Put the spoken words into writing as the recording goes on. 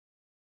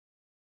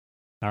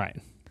All right.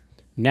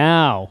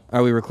 Now.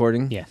 Are we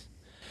recording? Yes.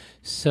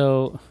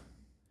 So,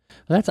 well,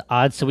 that's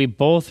odd. So we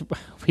both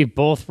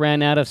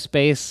ran out of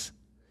space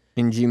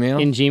In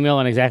Gmail? in Gmail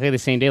on exactly the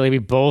same day. Like we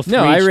both.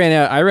 No, I reached... ran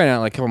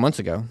out like a couple months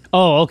ago.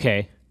 Oh,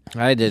 okay.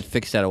 I did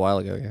fix that a while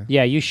ago. Yeah.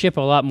 Yeah, you ship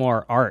a lot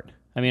more art.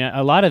 I mean,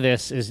 a lot of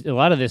this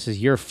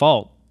is your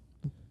fault.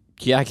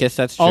 Yeah, I guess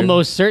that's true.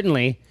 Almost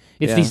certainly.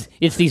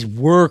 It's these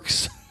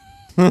works.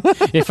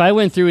 If I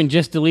went through and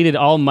just deleted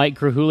all Mike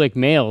Krahulik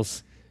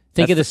mails,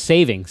 think of the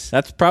savings.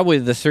 That's probably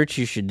the search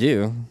you should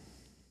do.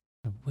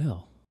 I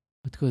will.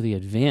 Let's go to the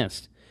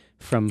advanced.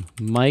 From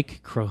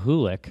Mike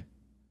Krahulik.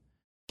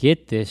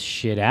 Get this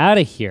shit out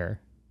of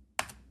here.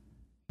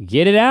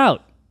 Get it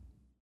out.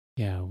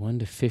 Yeah, 1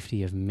 to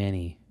 50 of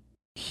many.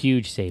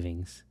 Huge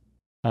savings.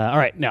 All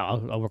right,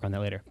 no, I'll work on that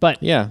later.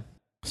 But yeah,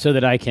 so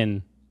that I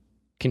can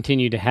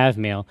continue to have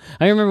mail.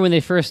 I remember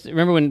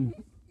when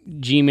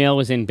Gmail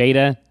was in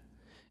beta,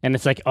 and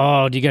it's like,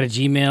 oh, do you got a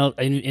Gmail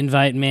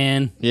invite,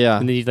 man? Yeah.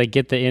 And then you like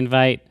get the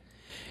invite,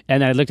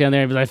 and I look down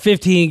there and be like,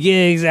 15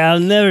 gigs.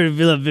 I'll never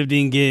fill up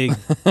 15 gigs.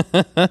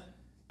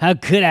 How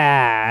could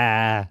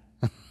I?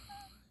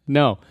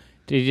 No,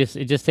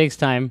 it just takes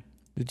time.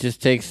 It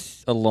just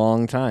takes a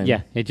long time.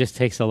 Yeah, it just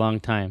takes a long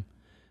time,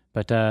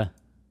 but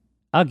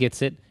I'll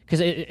get it because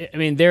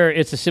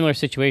it's a similar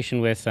situation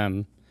with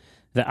the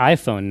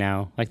iPhone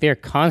now. Like they're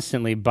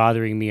constantly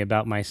bothering me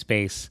about my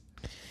space.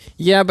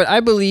 Yeah, but I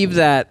believe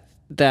that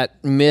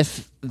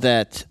myth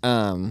that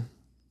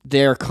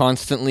they're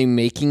constantly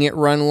making it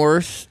run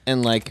worse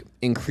and like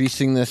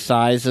increasing the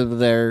size of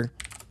their.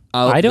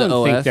 I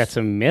don't think that's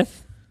a myth.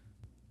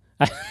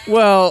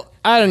 Well,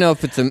 I don't know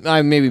if it's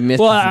maybe myth.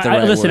 Well, isn't the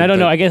right listen, word, I don't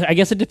know. I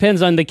guess it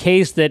depends on the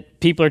case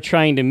that people are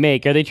trying to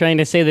make. Are they trying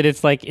to say that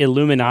it's like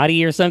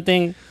Illuminati or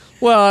something?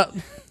 Well,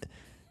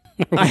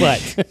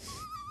 what?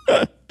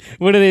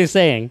 What are they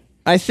saying?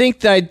 I think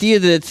the idea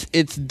that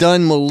it's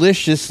done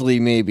maliciously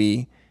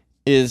maybe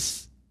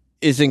is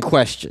in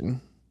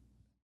question.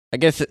 I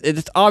guess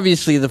it's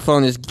obviously the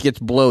phone gets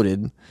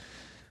bloated,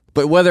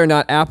 but whether or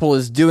not Apple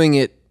is doing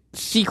it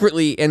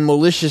secretly and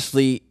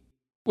maliciously,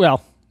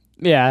 well.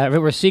 Yeah, if it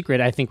were secret,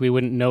 I think we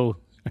wouldn't know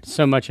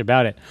so much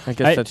about it. I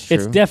guess that's true.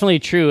 It's definitely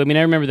true. I mean,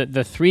 I remember that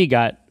the 3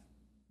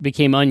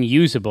 became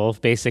unusable,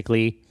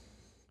 basically,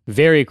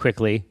 very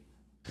quickly.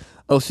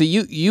 Oh, so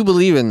you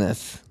believe in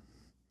this?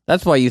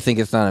 That's why you think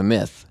it's not a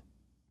myth.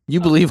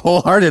 You believe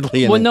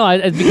wholeheartedly in it. Well, no,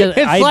 because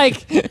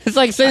it's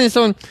like saying to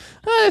someone,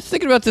 I was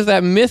thinking about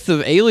that myth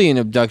of alien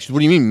abductions. What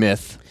do you mean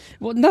myth?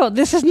 Well, no,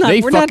 this is not.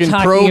 They we're not talking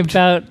probed,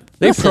 about.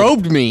 They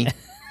probed me.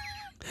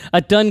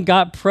 A dun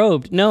got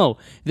probed. No,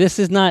 this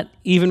is not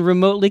even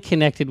remotely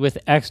connected with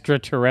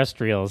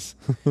extraterrestrials.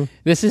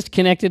 This is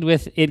connected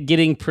with it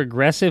getting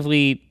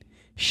progressively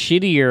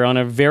shittier on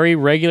a very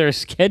regular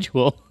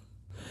schedule,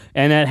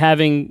 and that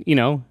having,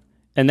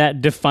 and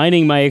that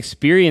defining my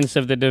experience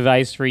of the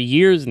device for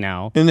years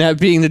now. And that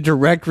being the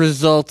direct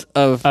result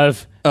of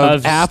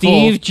Apple.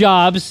 Steve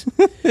Jobs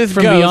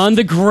from beyond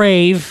the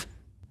grave,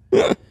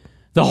 the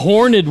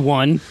horned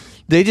one.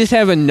 They just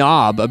have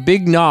a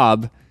big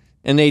knob,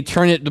 and they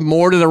turn it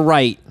more to the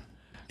right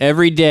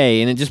every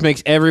day, and it just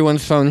makes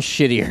everyone's phone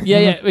shittier. Yeah,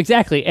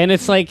 exactly. And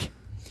it's like,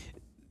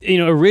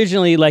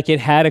 originally, like, it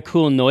had a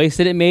cool noise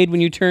that it made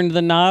when you turned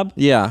the knob.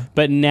 Yeah.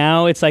 But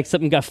now it's like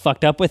something got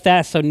fucked up with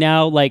that. So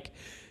now, like,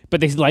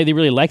 but they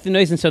really like the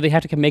noise, and so they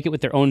have to make it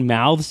with their own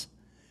mouths.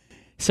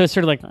 So it's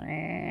sort of like,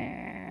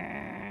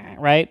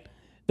 right?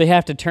 They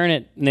have to turn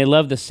it, and they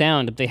love the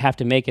sound, but they have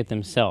to make it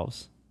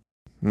themselves.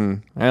 I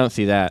don't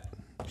see that.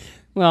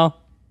 Well...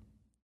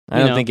 I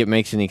don't think it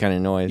makes any kind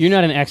of noise. You're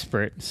not an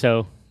expert,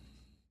 so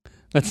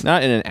let's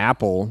not in an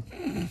Apple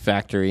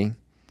factory.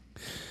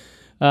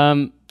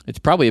 It's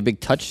probably a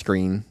big touch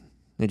screen.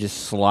 They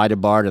just slide a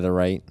bar to the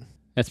right.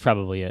 That's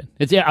probably it.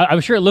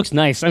 I'm sure it looks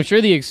nice. I'm sure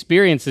the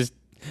experience is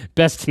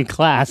best in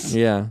class.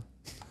 Yeah.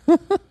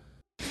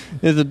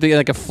 There's a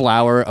big a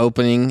flower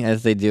opening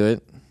as they do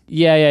it.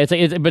 Yeah.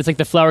 But it's like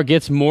the flower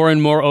gets more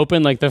and more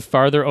open, like the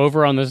farther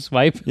over on the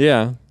swipe.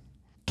 Yeah.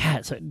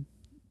 God, so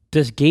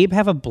does Gabe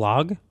have a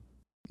blog?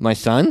 My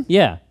son?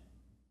 Yeah.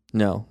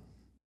 No.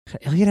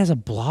 Elliot has a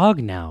blog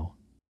now.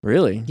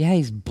 Really? Yeah,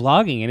 he's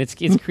blogging, and it's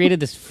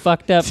created this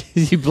fucked up...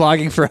 Is he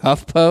blogging for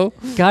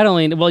HuffPo? God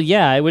only... Well,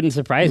 yeah, it wouldn't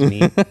surprise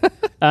me.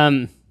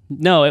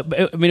 No,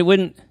 it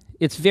wouldn't...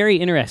 It's very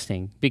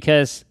interesting,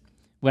 because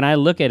when I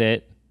look at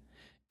it,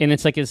 and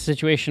it's like a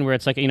situation where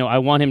it's like, I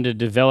want him to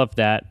develop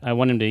that. I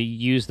want him to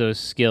use those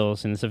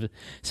skills. And stuff.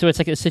 So it's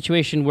like a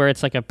situation where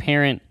it's like a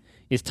parent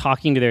is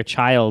talking to their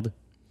child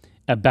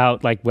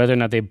about like whether or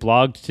not they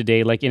blogged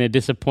today, like in a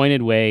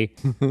disappointed way,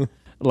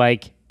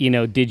 like,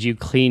 did you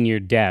clean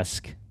your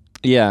desk?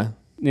 Yeah.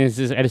 I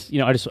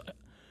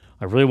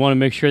really want to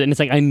make sure that, and it's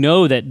like, I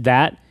know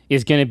that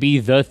is going to be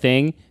the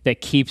thing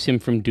that keeps him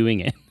from doing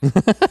it.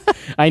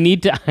 I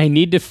need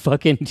to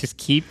fucking just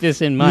keep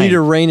this in mind. You need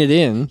to rein it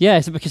in. Yeah,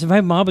 because if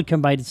my mom would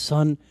come by and,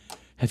 son,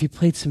 have you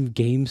played some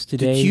games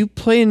today? Did you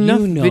play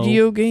enough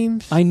video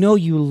games? I know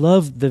you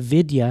love the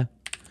vidya.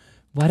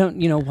 Why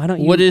don't you?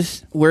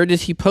 Where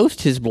does he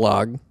post his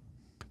blog?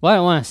 Well, I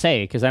don't want to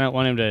say because I don't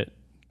want him to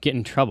get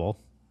in trouble.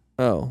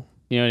 Oh.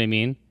 You know what I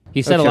mean?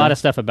 He said a lot of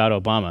stuff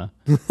about Obama.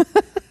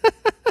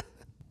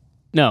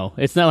 No,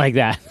 it's not like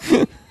that.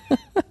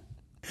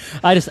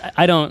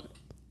 I don't,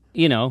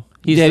 you know.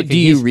 Do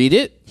you read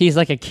it? He's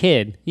like a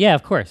kid. Yeah,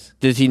 of course.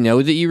 Does he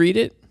know that you read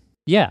it?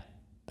 Yeah.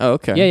 Oh,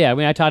 okay. Yeah. I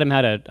mean, I taught him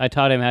how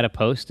to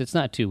post. It's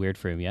not too weird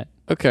for him yet.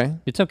 Okay.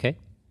 It's okay.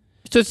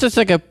 So it's just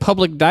like a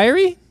public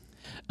diary?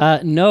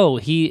 No,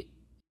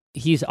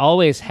 he's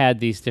always had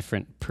these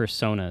different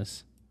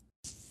personas,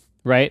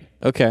 right?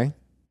 Okay.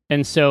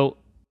 And so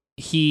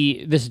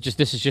this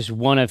is just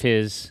one of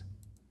his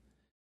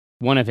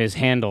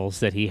handles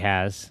that he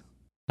has.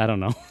 I don't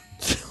know.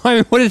 I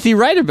mean, what does he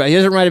write about? He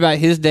doesn't write about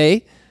his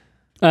day?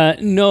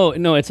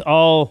 No, it's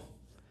all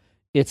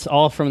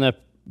from the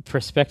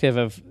perspective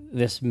of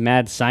this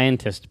mad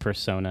scientist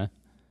persona.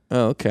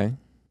 Oh, okay.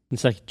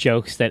 It's like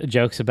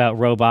jokes about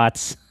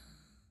robots.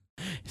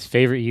 His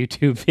favorite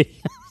YouTube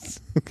videos.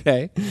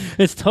 Okay.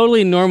 It's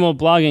totally normal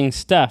blogging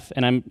stuff,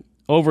 and I'm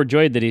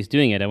overjoyed that he's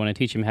doing it. I want to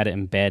teach him how to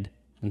embed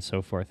and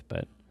so forth,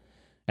 but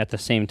at the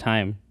same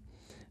time,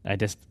 I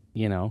just,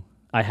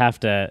 I have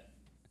to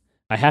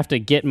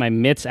get my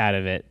mitts out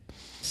of it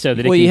so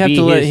that it can be you have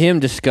to let him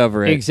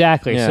discover it.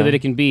 Exactly, yeah. So that it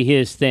can be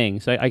his thing.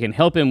 So I can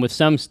help him with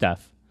some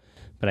stuff,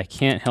 but I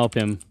can't help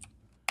him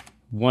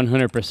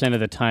 100% of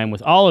the time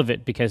with all of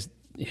it because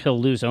he'll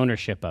lose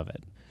ownership of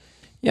it.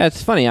 Yeah,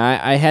 it's funny.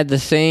 I had the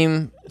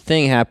same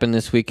thing happen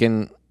this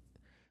weekend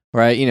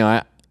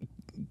where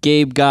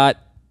Gabe got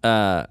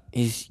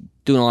he's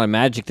doing a lot of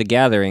Magic the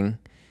Gathering,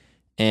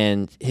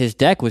 and his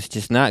deck was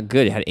just not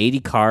good. It had 80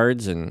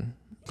 cards and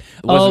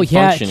it wasn't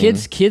functioning.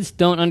 Kids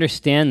don't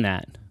understand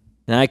that.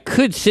 And I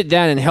could sit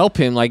down and help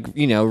him,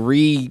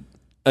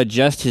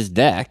 readjust his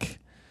deck,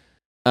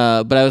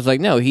 but I was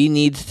like, no, he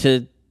needs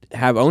to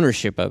have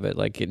ownership of it.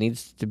 Like, it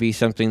needs to be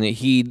something that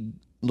he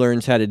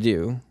learns how to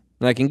do.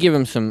 And I can give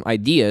him some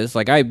ideas.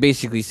 Like, I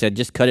basically said,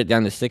 just cut it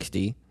down to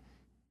 60.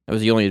 That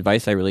was the only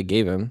advice I really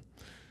gave him.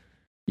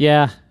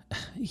 Yeah,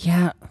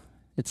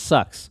 it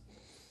sucks,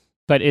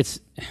 but it's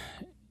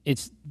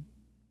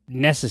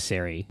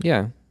necessary.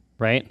 Yeah.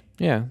 Right?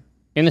 Yeah.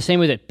 In the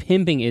same way that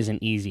pimping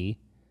isn't easy.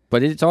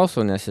 But it's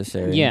also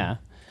necessary. Yeah.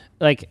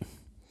 Like,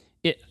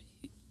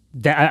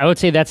 I would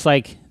say that's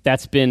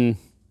been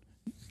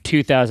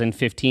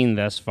 2015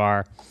 thus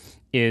far,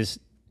 is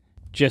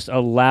just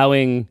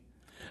allowing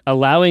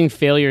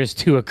failures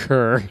to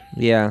occur.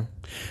 Yeah.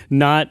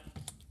 Not,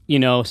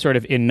 sort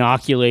of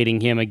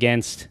inoculating him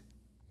against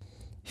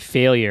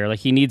failure. Like,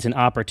 he needs an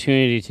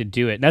opportunity to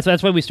do it.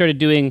 That's why we started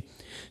doing.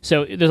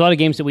 So there's a lot of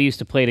games that we used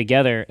to play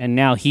together, and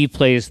now he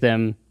plays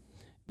them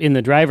in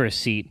the driver's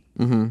seat.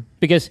 Mm-hmm.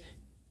 Because,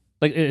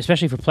 like,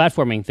 especially for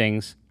platforming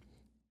things,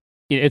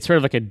 it's sort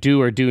of like a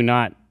do or do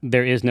not.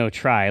 There is no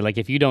try. Like,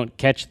 if you don't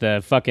catch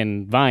the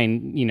fucking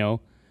vine,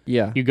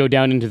 yeah, you go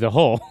down into the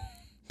hole.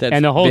 That's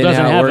and the hole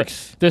doesn't have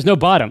it. There's no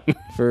bottom.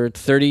 For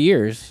 30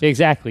 years.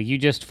 Exactly. You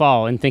just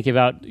fall and think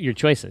about your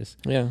choices.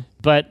 Yeah.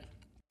 But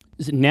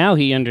now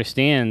he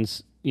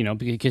understands,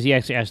 because he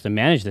actually has to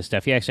manage this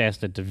stuff. He actually has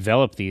to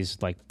develop these,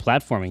 like,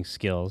 platforming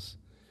skills.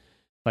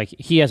 Like,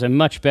 he has a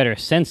much better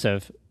sense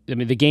of,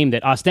 the game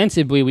that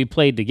ostensibly we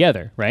played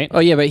together, right? Oh,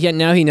 yeah, but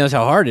now he knows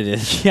how hard it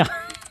is. Yeah.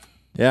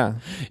 Yeah.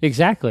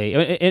 Exactly.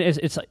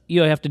 It's like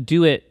you have to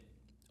do it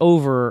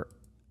over.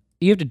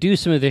 You have to do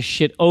some of this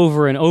shit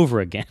over and over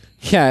again.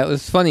 Yeah, it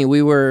was funny.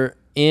 We were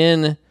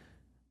in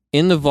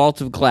the vault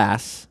of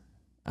glass.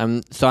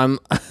 I'm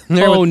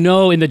there. Oh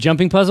no! In the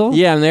jumping puzzle.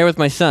 Yeah, I'm there with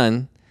my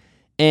son,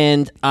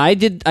 and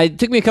it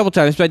took me a couple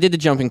times, but I did the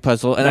jumping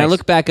puzzle, and nice. I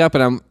look back up,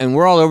 and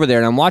we're all over there,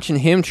 and I'm watching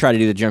him try to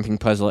do the jumping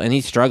puzzle, and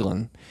he's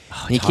struggling.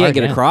 He can't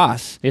get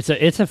across. It's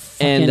a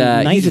fucking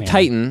nightmare. He's a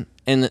Titan,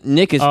 and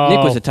Nick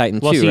was a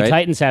Titan too, right? Well,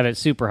 Titans have it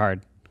super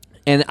hard.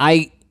 And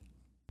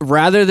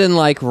rather than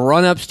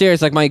run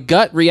upstairs, my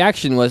gut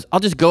reaction was, I'll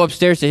just go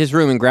upstairs to his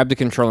room and grab the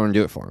controller and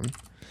do it for him.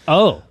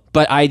 Oh.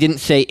 But I didn't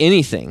say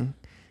anything.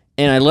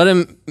 And I let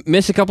him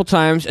miss a couple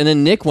times, and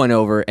then Nick went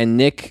over, and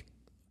Nick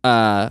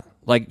said,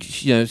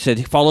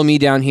 follow me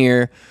down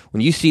here. When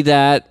you see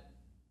that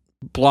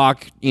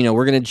block,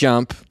 we're gonna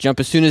jump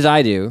as soon as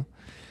I do.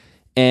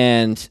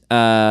 And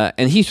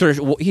he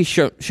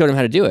showed him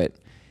how to do it.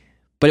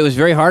 But it was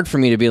very hard for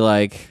me to be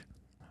like,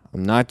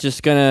 I'm not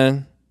just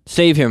gonna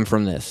save him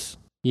from this.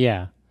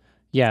 Yeah.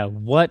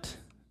 What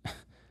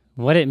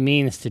it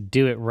means to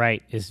do it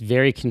right is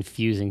very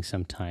confusing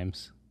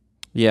sometimes.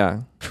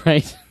 Yeah.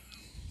 Right?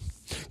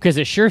 Because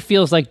it sure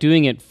feels like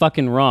doing it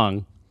fucking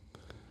wrong.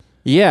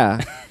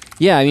 Yeah.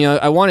 Yeah,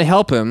 I want to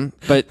help him,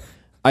 but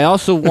I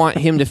also want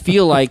him to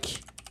feel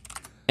like,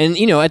 and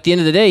at the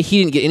end of the day, he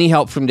didn't get any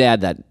help from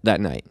Dad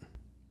that night.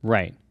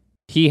 Right.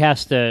 He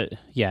has to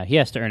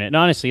earn it. And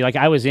honestly,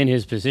 I was in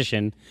his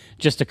position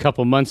just a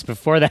couple months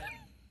before that.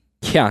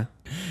 Yeah.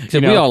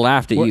 Except we all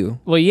laughed at you.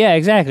 Well, yeah,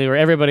 exactly. Where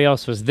everybody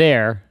else was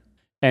there,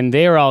 and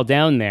they were all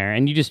down there,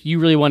 and you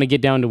really want to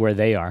get down to where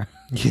they are.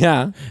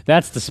 Yeah.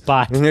 That's the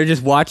spot. And they're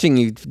just watching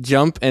you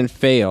jump and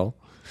fail.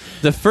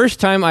 The first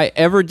time I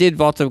ever did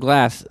Vault of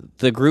Glass,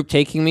 the group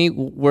taking me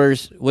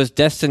was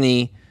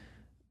Destiny.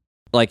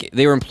 Like,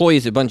 they were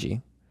employees at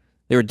Bungie.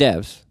 They were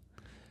devs.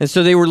 And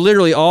so they were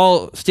literally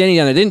all standing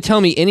down there. They didn't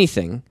tell me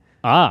anything.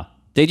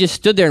 They just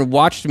stood there and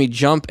watched me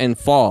jump and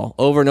fall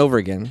over and over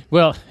again.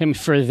 Well, I mean,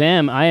 for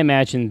them, I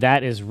imagine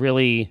that's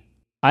really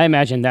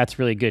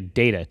good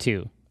data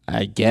too.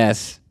 I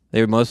guess. They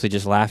were mostly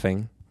just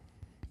laughing.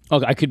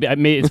 Oh,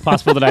 it's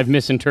possible that I've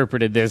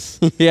misinterpreted this.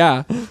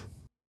 Yeah.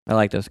 I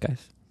like those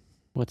guys.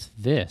 What's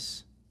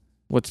this?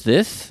 What's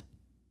this?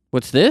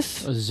 What's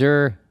this?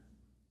 Xur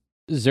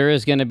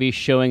is going to be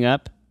showing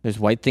up. There's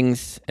white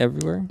things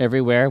everywhere?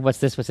 Everywhere. What's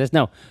this?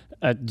 No.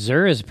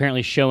 Xur is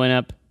apparently showing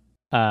up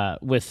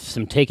with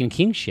some Taken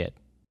King shit.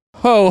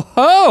 Ho,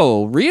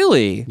 ho!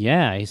 Really?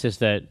 Yeah, he says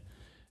that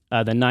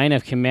the Nine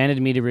have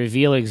commanded me to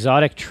reveal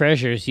exotic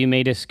treasures you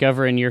may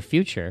discover in your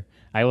future.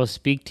 I will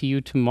speak to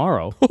you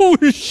tomorrow. Oh,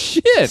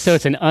 shit! So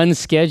it's an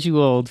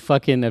unscheduled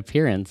fucking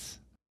appearance.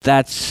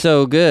 That's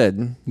so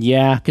good.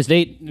 Yeah, because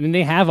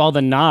they have all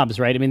the knobs,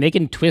 right? I mean, they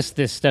can twist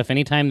this stuff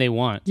anytime they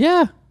want.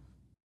 Yeah.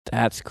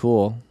 That's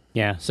cool.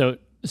 Yeah, so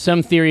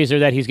some theories are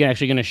that he's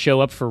actually going to show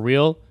up for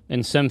real,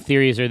 and some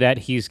theories are that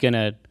it's going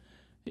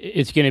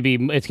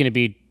to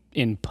be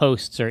in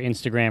posts or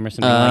Instagram or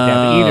something like that.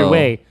 But either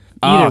way,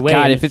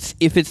 God,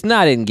 if it's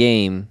not in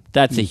game,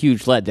 that's a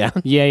huge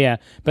letdown. Yeah.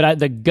 But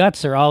the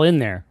guts are all in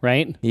there,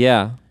 right?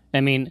 Yeah.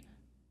 I mean,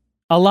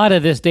 a lot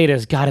of this data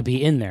has got to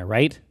be in there,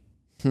 right?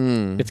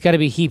 It's got to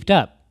be heaped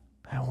up.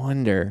 I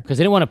wonder, because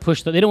they don't want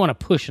to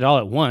push it all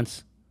at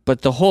once.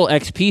 But the whole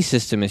XP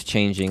system is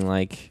changing.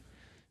 Like,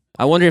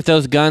 I wonder if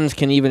those guns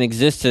can even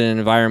exist in an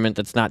environment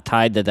that's not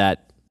tied to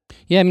that.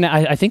 Yeah, I mean,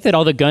 I think that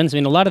all the guns, I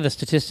mean, a lot of the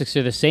statistics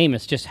are the same.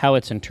 It's just how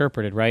it's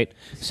interpreted, right?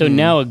 So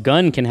now a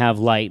gun can have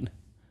light,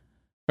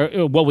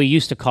 or what we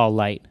used to call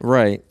light.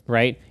 Right.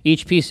 Right?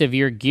 Each piece of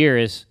your gear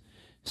is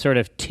sort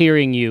of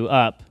tearing you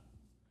up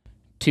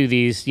to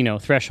these,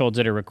 thresholds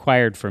that are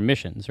required for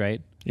missions,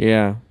 right?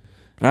 Yeah.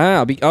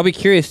 I'll be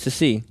curious to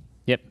see.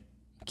 Yep.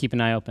 Keep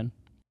an eye open.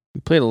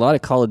 We played a lot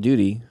of Call of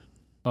Duty.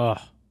 Oh,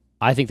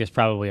 I think there's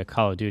probably a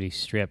Call of Duty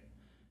strip.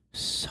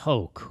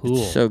 So cool.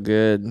 It's so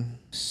good.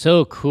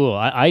 So cool.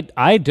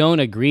 I don't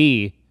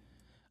agree.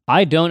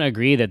 I don't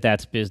agree that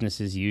that's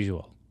business as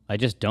usual. I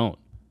just don't.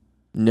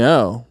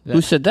 No.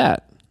 Who said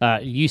that?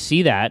 You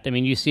see that. I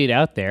mean, you see it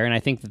out there, and I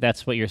think that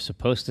that's what you're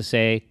supposed to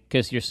say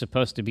because you're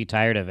supposed to be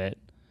tired of it.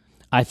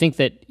 I think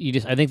that you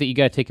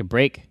got to take a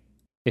break.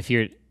 If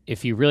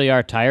you really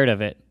are tired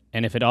of it,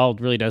 and if it all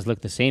really does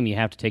look the same, you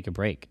have to take a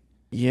break.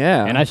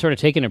 Yeah. And I've sort of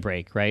taken a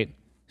break, right?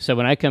 So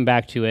when I come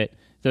back to it,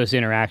 those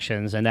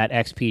interactions and that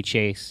XP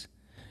chase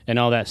and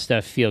all that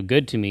stuff feel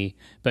good to me.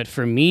 But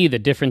for me, the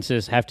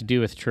differences have to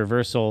do with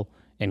traversal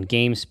and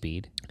game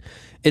speed.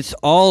 It's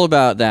all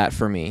about that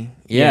for me.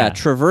 Yeah.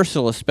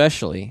 Traversal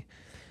especially.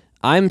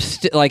 I'm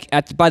still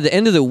by the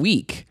end of the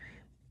week,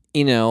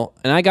 and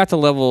I got to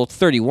level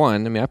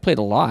 31. I mean, I played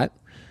a lot.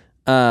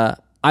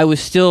 I was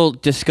still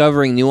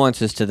discovering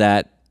nuances to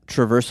that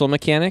traversal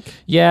mechanic.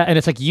 Yeah, and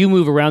it's like you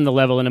move around the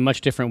level in a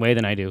much different way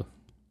than I do.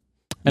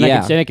 And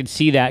I could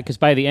see that because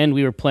by the end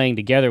we were playing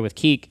together with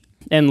Keek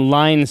and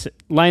lines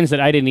that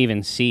I didn't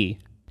even see.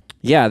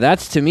 Yeah,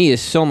 that's to me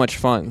is so much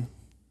fun.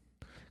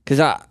 Because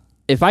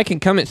if I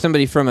can come at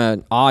somebody from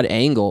an odd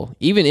angle,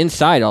 even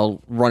inside,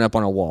 I'll run up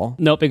on a wall.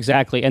 Nope,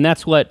 exactly, and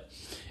that's what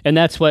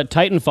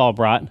Titanfall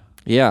brought.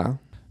 Yeah,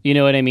 you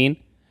know what I mean.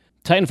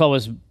 Titanfall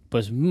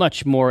was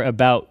much more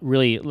about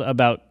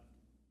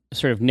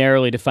sort of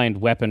narrowly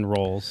defined weapon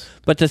roles.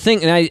 But the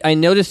thing, and I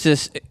noticed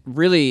this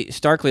really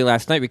starkly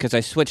last night because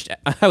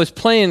I was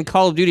playing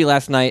Call of Duty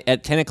last night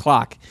at 10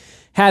 o'clock,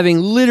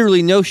 having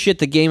literally no shit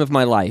the game of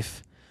my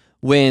life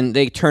when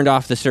they turned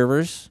off the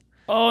servers.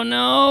 Oh,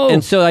 no.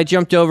 And so I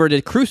jumped over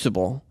to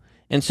Crucible.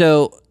 And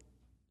so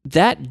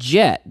that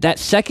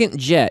second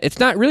jet, it's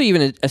not really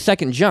even a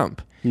second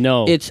jump.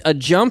 No. It's a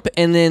jump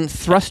and then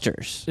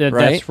thrusters, right?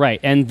 That's right.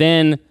 And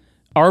then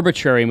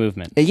arbitrary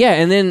movement. Yeah,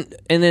 and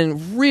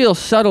then real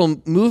subtle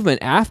movement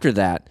after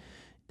that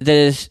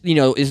is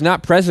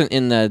not present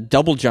in the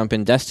double jump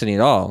in Destiny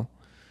at all.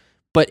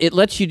 But it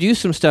lets you do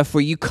some stuff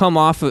where you come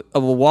off of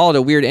a wall at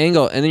a weird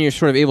angle, and then you're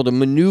sort of able to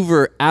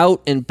maneuver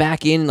out and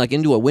back in, like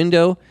into a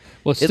window.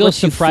 Well, it's still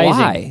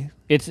surprising.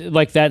 It's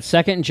like that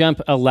second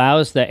jump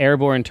allows the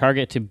airborne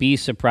target to be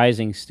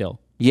surprising still.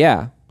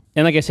 Yeah.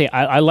 And like I say,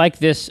 I like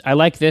this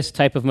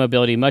type of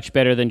mobility much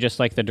better than just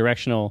like the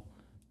directional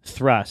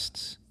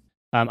thrusts.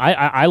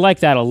 I like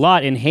that a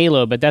lot in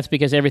Halo, but that's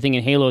because everything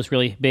in Halo is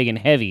really big and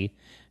heavy.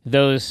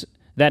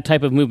 That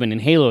type of movement in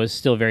Halo is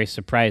still very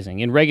surprising.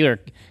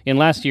 In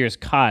last year's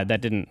COD,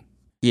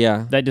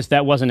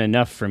 that wasn't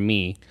enough for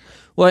me.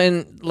 Well,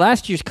 in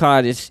last year's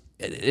COD,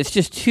 it's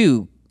just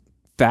too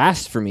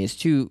fast for me. It's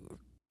too,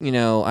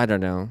 I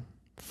don't know,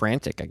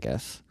 frantic, I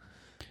guess.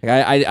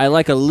 I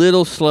like a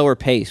little slower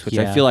pace, which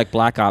I feel like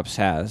Black Ops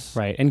has.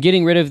 Right, and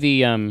getting rid of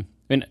the,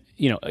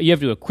 you have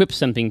to equip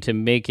something to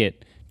make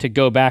it to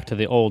go back to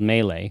the old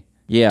melee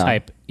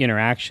type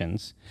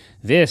interactions.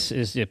 This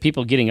is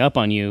people getting up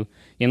on you.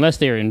 unless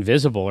they're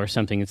invisible or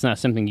something, it's not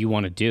something you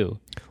want to do.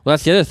 Well,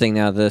 that's the other thing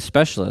now, the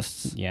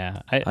specialists.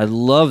 Yeah. I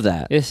love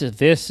that. This is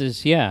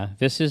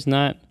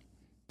not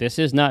business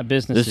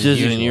This as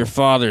isn't usual. your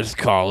father's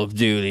Call of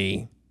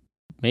Duty.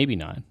 Maybe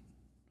not.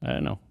 I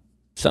don't know.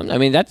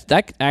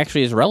 That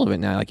actually is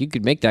relevant now. Like, you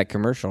could make that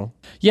commercial.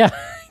 Yeah,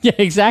 yeah,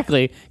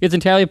 exactly. It's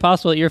entirely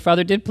possible that your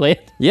father did play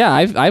it. Yeah,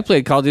 I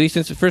played Call of Duty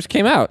since it first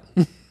came out.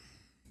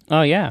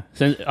 Oh yeah,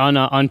 so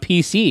on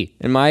PC.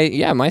 And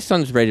my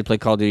son's ready to play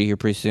Call of Duty here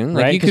pretty soon.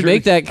 Like, Right, you could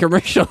make that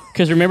commercial.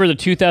 Because remember the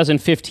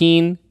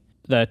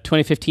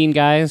 2015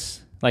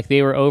 guys, like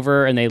they were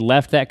over and they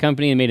left that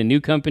company and made a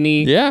new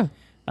company. Yeah.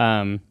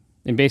 And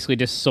basically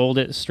just sold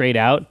it straight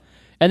out.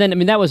 And then, I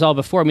mean, that was all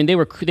before. I mean, they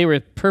were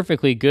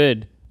perfectly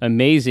good,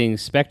 amazing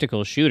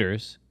spectacle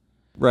shooters.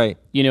 Right.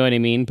 You know what I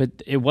mean?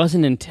 But it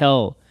wasn't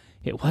until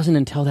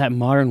that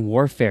Modern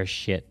Warfare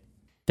shit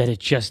that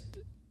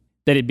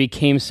it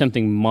became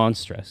something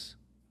monstrous.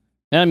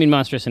 And I don't mean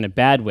monstrous in a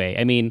bad way.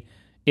 I mean,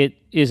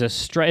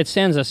 it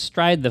stands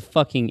astride the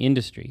fucking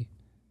industry.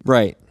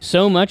 Right.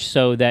 So much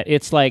so that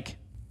it's like,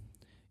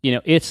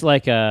 it's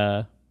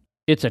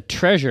a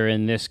treasure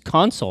in this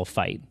console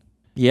fight.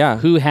 Yeah.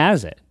 Who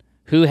has it?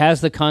 Who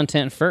has the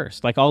content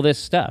first? Like all this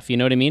stuff. You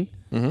know what I mean?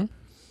 Mm-hmm.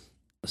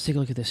 Let's take a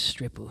look at this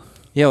strip.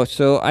 Yeah,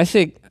 so I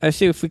say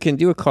if we can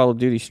do a Call of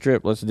Duty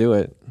strip, let's do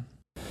it.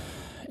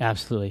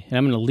 Absolutely. And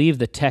I'm going to leave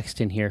the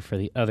text in here for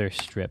the other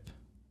strip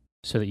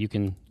so that you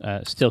can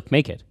still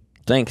make it.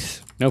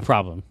 Thanks. No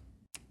problem.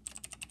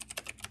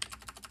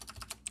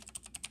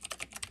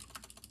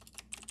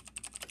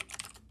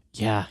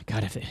 Yeah,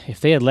 God,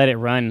 if they had let it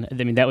run, I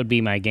mean, that would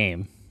be my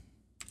game.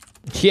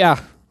 Yeah.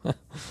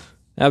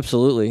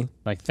 Absolutely.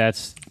 Like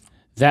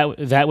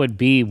that would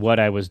be what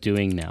I was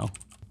doing now.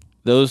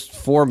 Those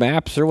 4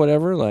 maps or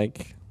whatever,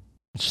 like,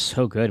 It's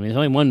so good. I mean, there's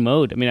only one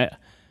mode. I mean,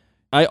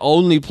 I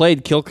only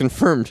played Kill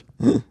Confirmed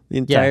the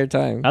entire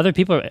time. Other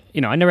people,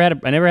 I never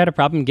had a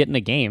problem getting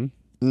a game.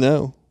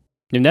 No.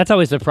 And that's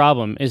always the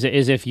problem, is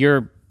if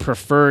your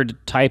preferred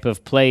type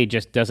of play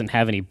just doesn't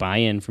have any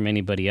buy-in from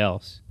anybody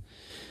else.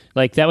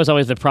 Like, that was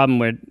always the problem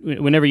where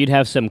whenever you'd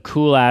have some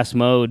cool-ass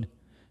mode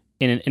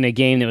in a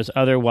game that was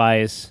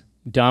otherwise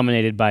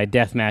dominated by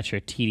deathmatch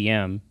or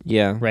TDM,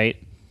 Yeah. right?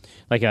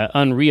 Like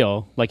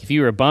Unreal, like if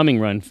you were a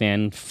Bombing Run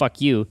fan, fuck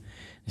you.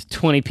 There's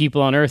 20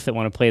 people on Earth that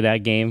want to play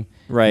that game.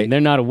 Right. And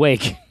they're not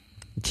awake.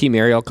 Team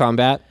Aerial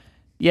Combat.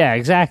 Yeah,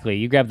 exactly.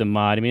 You grab the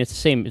mod. I mean, it's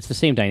the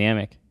same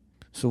dynamic.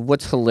 So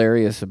what's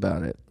hilarious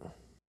about it?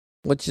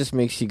 What just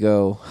makes you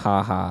go,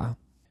 ha ha?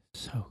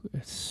 So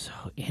it's so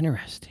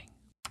interesting.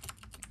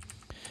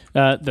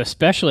 The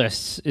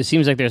specialists, it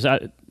seems like there's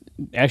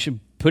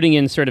actually putting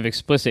in sort of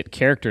explicit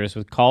characters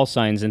with call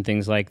signs and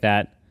things like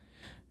that.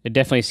 It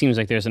definitely seems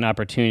like there's an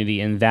opportunity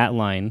in that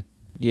line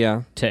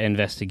Yeah. to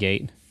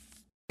investigate.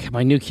 God,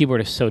 my new keyboard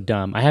is so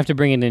dumb. I have to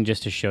bring it in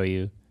just to show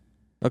you.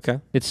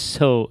 Okay. It's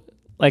so,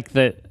 like,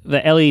 the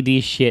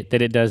LED shit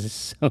that it does is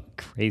so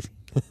crazy.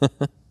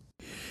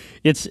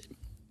 It's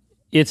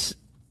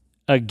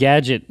a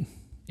gadget.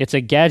 It's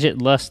a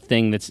gadget lust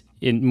thing that's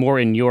more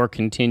in your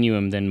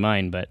continuum than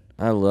mine, but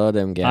I love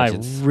them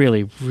gadgets. I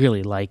really,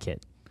 really like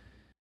it.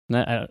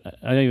 I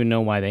don't even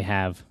know why they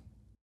have.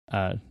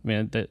 I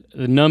mean, the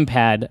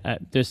numpad.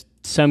 There's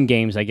some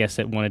games, I guess,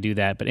 that want to do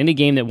that, but any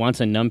game that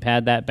wants a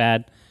numpad that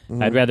bad,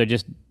 I'd rather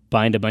just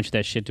bind a bunch of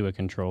that shit to a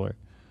controller.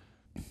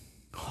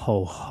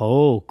 Ho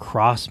ho,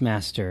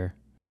 Crossmaster,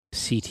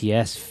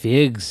 CTS,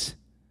 Figs.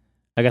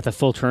 I got the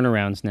full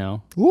turnarounds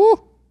now.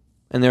 Woo!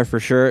 And they're for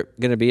sure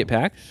going to be at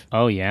PAX?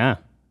 Oh yeah,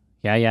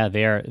 yeah.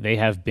 They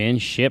have been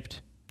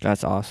shipped.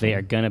 That's awesome. They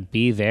are gonna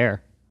be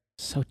there.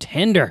 So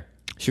tender.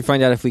 Should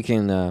find out if we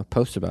can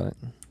post about it.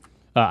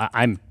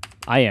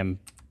 I am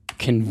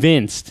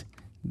convinced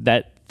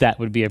that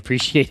would be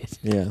appreciated.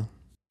 Yeah.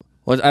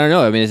 Well, I don't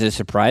know. I mean, is it a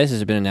surprise?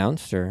 Has it been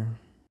announced or?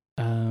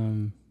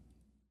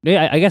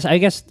 Yeah, I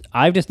guess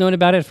I've just known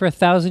about it for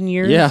 1,000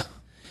 years. Yeah.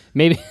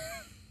 Maybe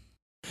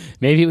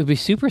it would be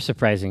super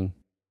surprising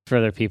for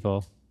other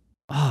people.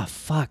 Oh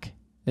fuck!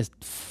 This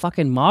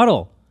fucking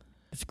model.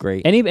 It's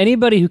great.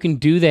 Anybody who can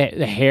do the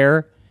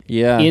hair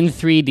in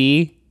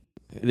 3D,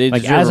 they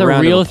like deserve as a round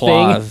of real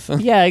applause.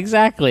 thing. Yeah,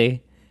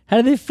 exactly. How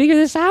did they figure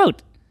this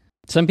out?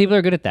 Some people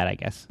are good at that, I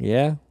guess.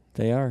 Yeah,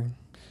 they are.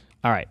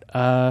 All right.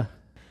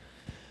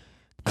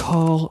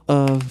 Call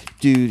of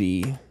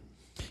Duty.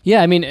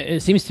 Yeah, I mean,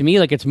 it seems to me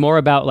like it's more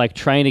about like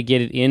trying to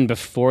get it in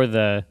before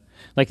the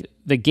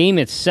game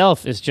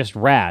itself is just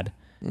rad,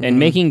 and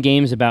making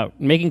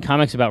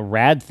comics about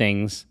rad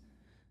things,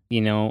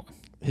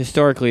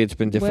 Historically, it's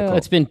been difficult. Well,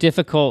 it's been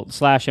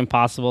difficult /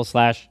 impossible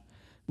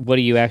 / what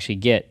do you actually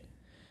get?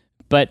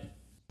 But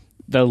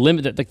the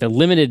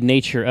limited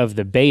nature of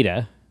the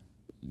beta,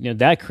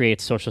 that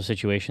creates social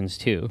situations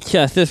too.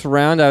 Yeah, this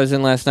round I was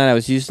in last night, I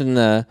was using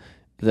the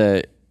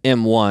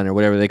M1 or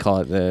whatever they call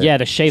it. The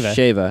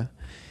Sheva.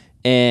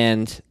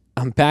 And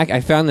I'm back.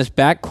 I found this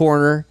back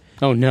corner.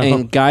 Oh no!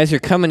 And guys are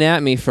coming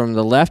at me from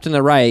the left and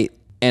the right,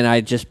 and I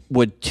just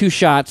would 2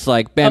 shots,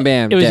 like bam,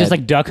 bam. It was dead. just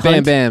like duck bam,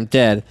 hunt. Bam,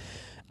 dead.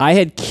 I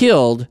had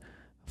killed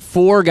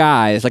 4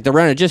 guys. Like the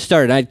round had just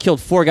started. And I'd killed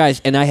 4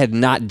 guys, and I had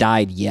not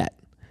died yet.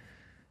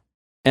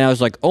 And I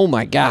was like, "Oh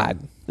my god,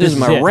 this is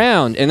my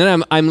round!" And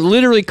then I'm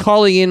literally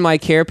calling in my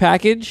care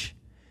package,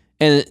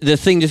 and the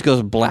thing just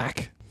goes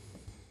black.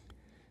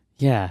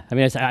 Yeah, I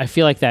mean, I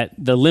feel like that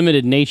the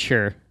limited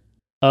nature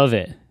of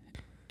it,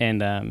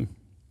 and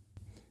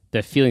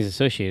the feelings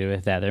associated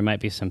with that, there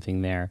might be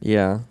something there.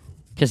 Yeah,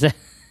 because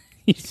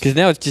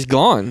now it's just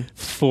gone.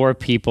 4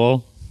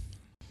 people.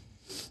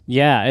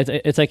 Yeah,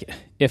 it's like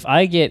if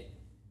I get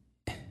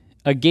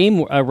a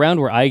round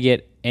where I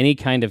get any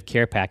kind of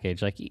care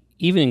package, like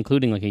even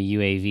including like a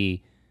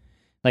UAV,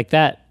 like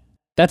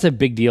that's a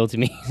big deal to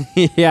me.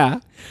 Yeah,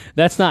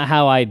 that's not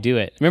how I do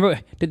it. Remember,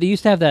 they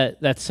used to have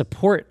that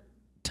support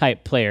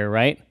type player,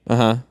 right?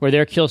 Where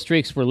their kill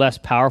streaks were less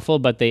powerful,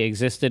 but they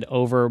existed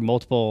over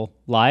multiple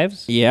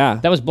lives. Yeah,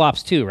 that was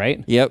Blops 2,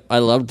 right? Yep, I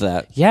loved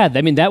that. Yeah,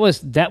 I mean that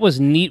was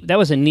neat. That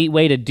was a neat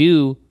way to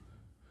do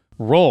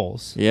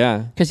rolls. Yeah,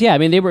 because I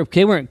mean they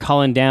weren't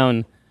calling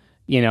down,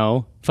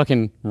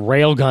 fucking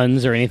rail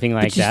guns or anything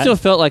like but you that. still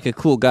felt like a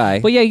cool guy.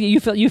 But yeah, you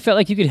felt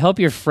like you could help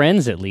your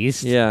friends at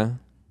least. Yeah,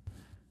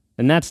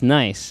 and that's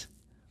nice.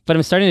 But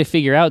I'm starting to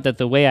figure out that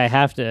the way I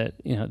have to,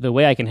 the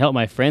way I can help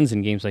my friends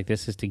in games like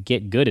this is to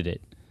get good at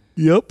it.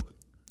 Yep.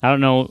 I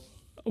don't know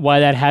why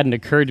that hadn't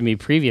occurred to me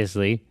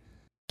previously.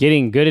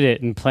 Getting good at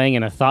it and playing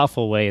in a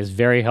thoughtful way is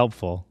very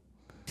helpful.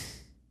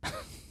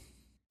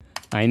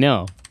 I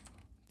know.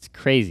 It's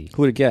crazy.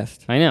 Who would have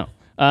guessed? I know.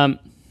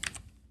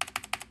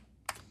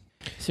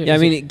 Yeah, I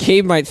mean,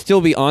 Cave might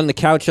still be on the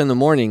couch in the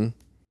morning,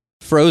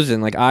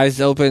 frozen, like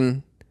eyes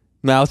open,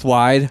 mouth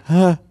wide.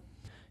 Yeah,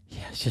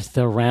 it's just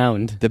the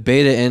round. The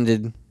beta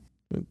ended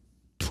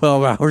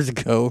 12 hours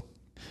ago.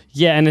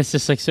 Yeah, and it's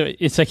just like, so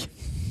it's like,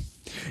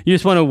 you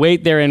just want to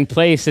wait there in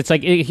place. It's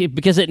like,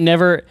 because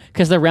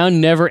the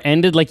round never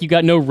ended, like you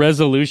got no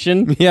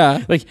resolution.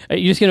 Yeah. Like,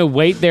 you're just going to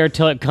wait there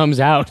till it comes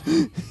out.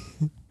 I'm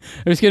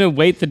just going to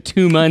wait the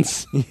 2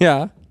 months.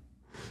 Yeah.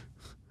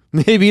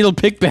 Maybe it'll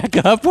pick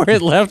back up where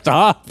it left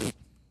off.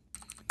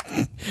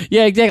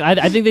 Yeah,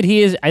 exactly. I think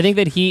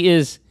that he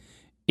is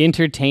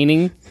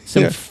entertaining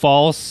some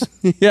false.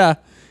 Yeah.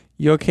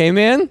 You okay,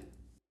 man?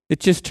 It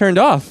just turned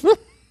off.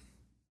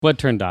 What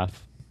turned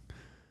off?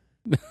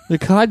 The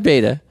COD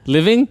beta.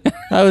 Living?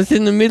 I was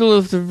in the middle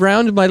of the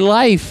round of my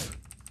life.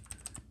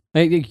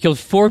 I killed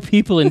 4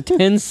 people in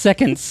 10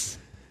 seconds.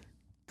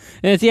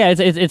 And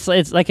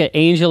it's like an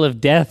angel of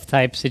death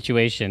type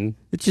situation.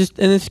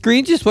 And the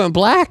screen just went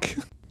black.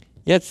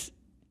 Yeah,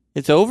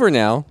 it's over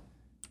now.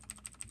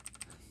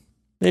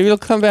 Maybe it'll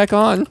come back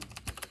on.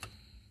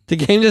 The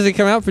game doesn't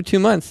come out for 2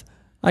 months.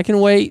 I can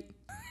wait.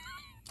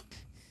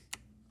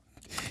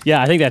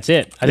 Yeah, I think that's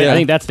it. I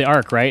think that's the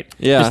arc, right?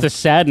 Yeah. Just the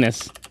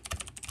sadness.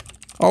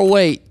 I'll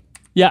wait.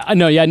 Yeah,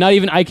 no, yeah, not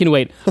even I can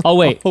wait. I'll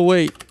wait. I'll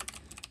wait.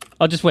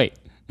 I'll just wait.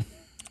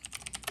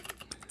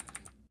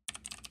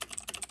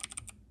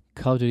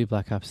 Call of Duty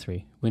Black Ops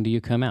 3. When do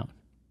you come out?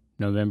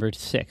 November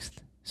 6th.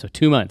 So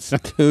 2 months.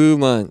 2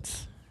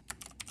 months.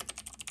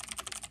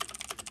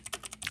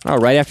 Oh,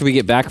 right after we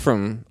get back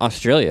from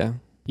Australia.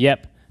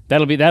 Yep.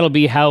 That'll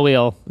be how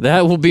we'll.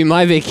 That will be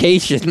my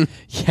vacation.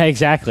 Yeah,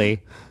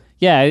 exactly.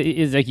 Yeah,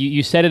 it's like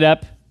you set it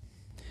up,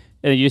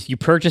 and you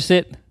purchase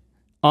it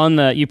on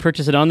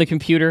the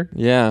computer.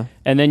 Yeah.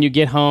 And then you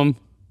get home,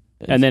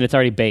 and then it's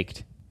already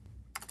baked.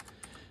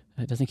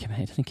 It doesn't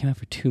come out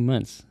for 2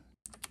 months.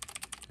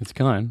 It's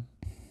gone.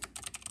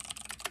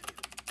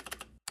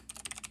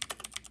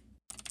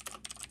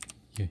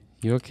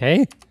 You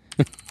okay?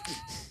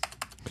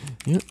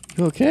 You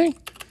okay?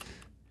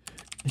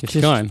 It's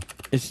gone.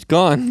 It's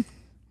gone.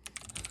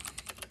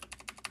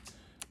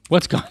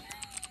 What's gone?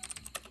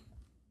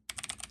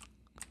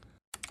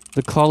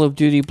 The Call of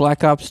Duty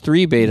Black Ops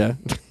 3 beta.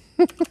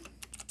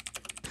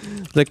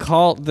 the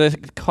cod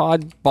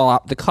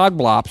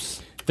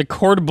blops. The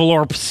cord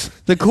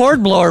blorps. The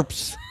cord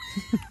blorps.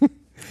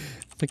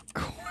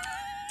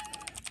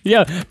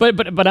 Yeah,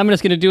 but I'm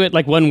just gonna do it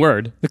like one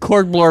word. The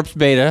cord blorps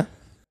beta.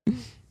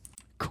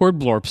 Cord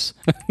blorps.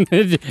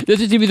 This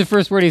is to be the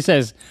first word he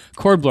says.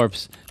 Cord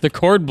blorps. The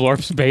cord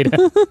blorps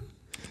beta.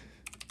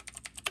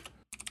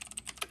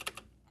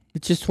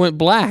 It just went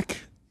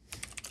black.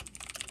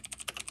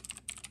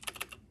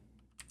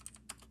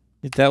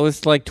 That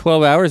was like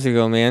 12 hours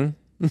ago, man.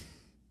 The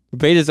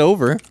beta's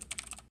over.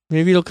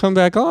 Maybe it'll come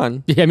back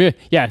on.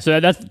 Yeah,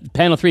 so that's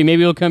panel 3.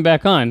 Maybe it'll come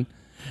back on.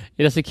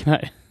 It doesn't come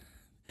out.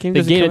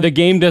 The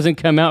game doesn't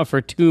come out for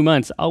 2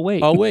 months. I'll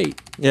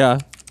wait. Yeah.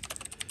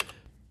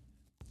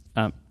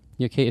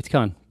 You okay? It's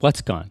gone.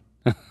 What's gone?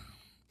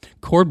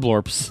 Cord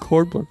blorps.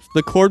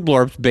 The cord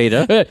blorps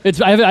beta.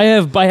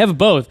 I have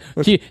both.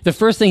 The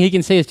first thing he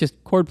can say is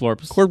just cord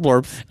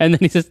blorps. And then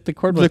he says the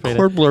cord blorps.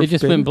 Cord blorps. It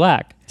just went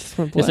black.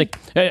 It's like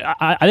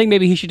I think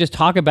maybe he should just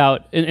talk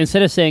about,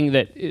 instead of saying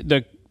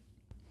that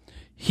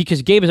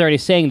because Gabe is already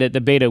saying that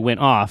the beta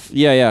went off.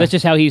 Yeah. That's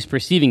just how he's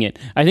perceiving it.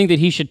 I think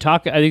he should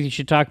talk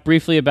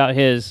briefly about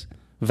his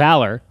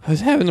Valor. I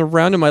was having the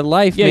round of my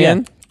life, man.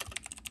 Yeah.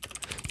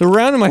 The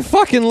round of my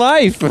fucking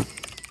life.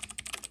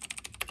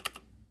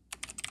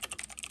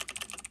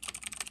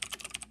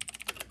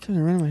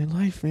 having the run of my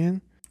life,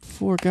 man.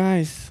 4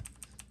 guys.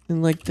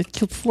 And like, they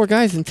killed 4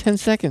 guys in 10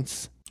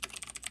 seconds.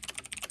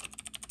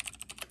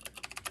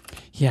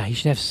 Yeah, he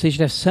should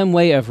have some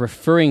way of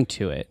referring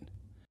to it.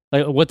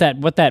 Like what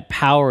that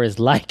power is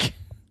like.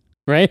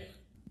 Right?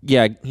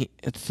 Yeah,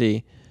 let's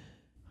see.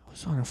 I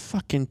was on a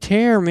fucking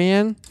tear,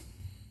 man.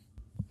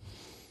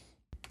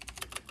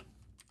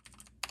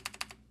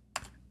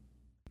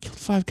 Killed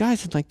 5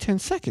 guys in like 10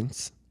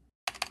 seconds.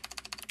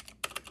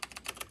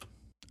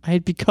 I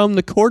had become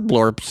the cord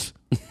blorps.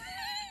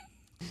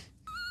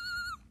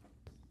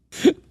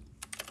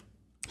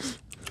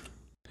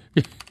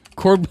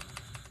 Cord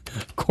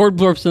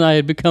blorps and I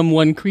had become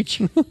one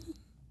creature.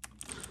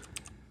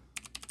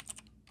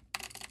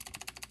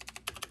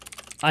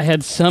 I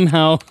had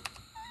somehow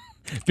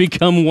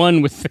become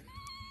one with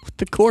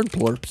the cord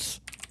blorps.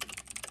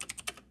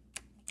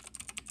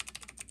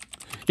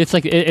 It's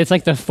like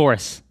the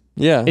Force.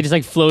 Yeah. It just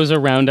like flows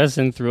around us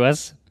and through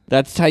us.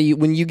 That's how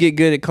when you get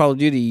good at Call of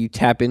Duty, you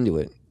tap into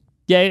it.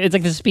 Yeah, it's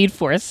like the Speed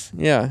Force.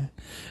 Yeah.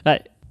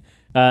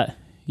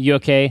 You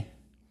okay?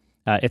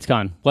 It's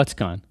gone. What's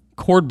gone?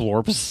 Cord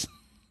blorps.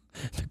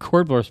 The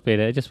cord blorps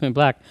beta. It just went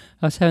black.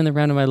 I was having the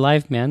round of my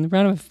life, man. The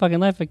round of my fucking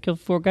life. I killed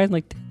 4 guys in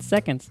like 10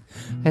 seconds.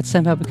 I had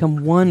somehow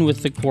become one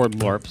with the cord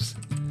blorps.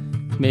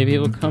 Maybe it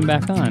will come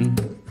back on.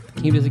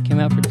 The game doesn't come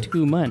out for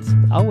 2 months.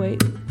 I'll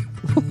wait.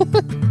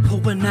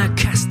 When I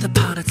cast the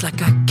pot, it's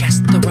like I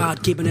cast the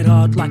rod, keeping it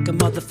hard like a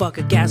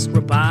motherfucker gas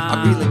robot.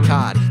 I'm reeling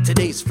cod,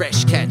 today's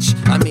fresh catch.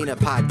 I mean a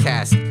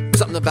podcast,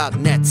 something about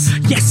nets.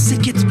 Yes,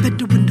 it gets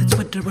better when it's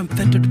winter. I'm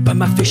fettered by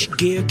my fish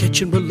gear,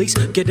 catch and release.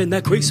 Get in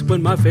that crease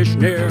when my fish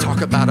near.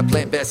 Talk about a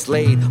plant best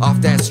laid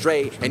off that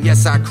stray. And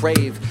yes, I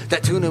crave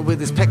that tuna with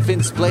his peck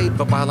fin splayed.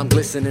 But while I'm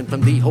glistening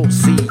from the whole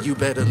sea, you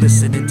better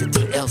listen into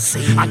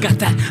TLC. I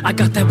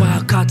got that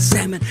wild caught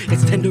salmon.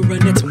 It's tender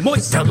and it's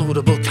moist.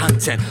 Downloadable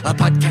content, a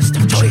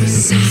podcast of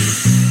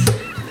choice.